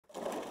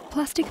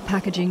Plastic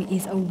packaging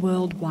is a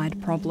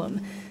worldwide problem,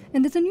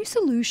 and there's a new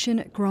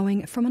solution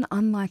growing from an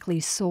unlikely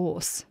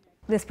source.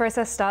 This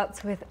process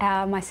starts with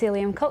our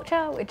mycelium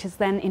culture, which is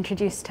then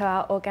introduced to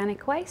our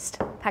organic waste,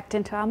 packed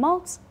into our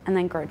moulds, and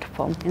then grown to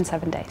form in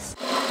 7 days.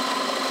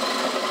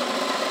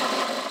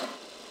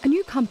 A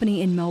new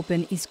company in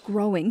Melbourne is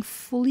growing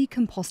fully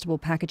compostable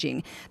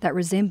packaging that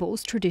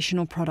resembles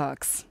traditional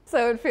products.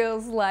 So it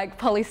feels like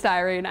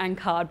polystyrene and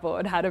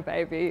cardboard had a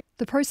baby.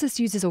 The process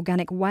uses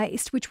organic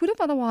waste, which would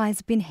have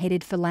otherwise been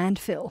headed for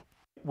landfill.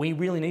 We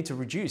really need to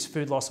reduce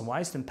food loss and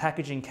waste, and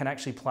packaging can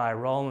actually play a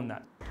role in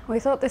that. We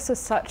thought this was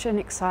such an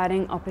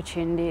exciting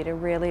opportunity to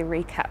really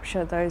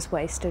recapture those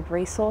wasted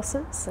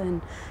resources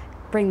and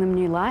bring them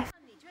new life.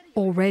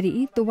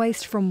 Already, the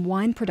waste from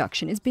wine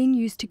production is being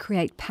used to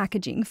create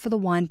packaging for the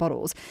wine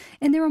bottles,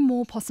 and there are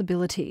more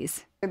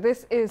possibilities.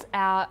 This is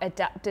our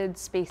adapted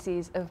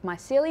species of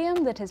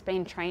mycelium that has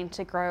been trained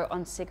to grow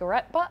on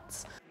cigarette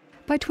butts.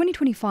 By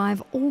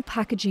 2025, all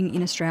packaging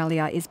in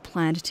Australia is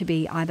planned to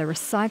be either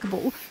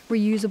recyclable,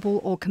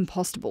 reusable or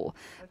compostable,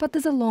 but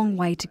there's a long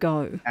way to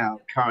go. Our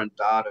current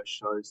data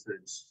shows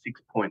that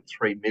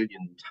 6.3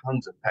 million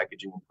tonnes of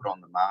packaging were put on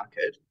the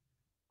market,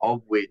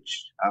 of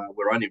which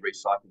we're only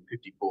recycling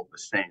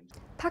 54%.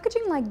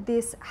 Packaging like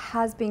this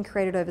has been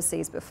created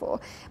overseas before,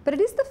 but it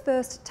is the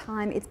first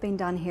time it's been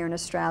done here in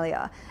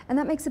Australia, and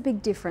that makes a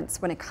big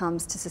difference when it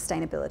comes to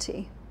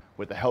sustainability.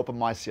 With the help of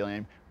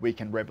mycelium, we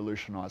can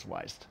revolutionise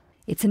waste.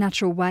 It's a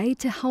natural way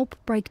to help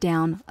break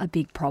down a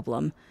big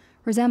problem.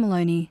 Roseanne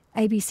Maloney,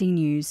 ABC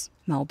News,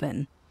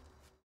 Melbourne.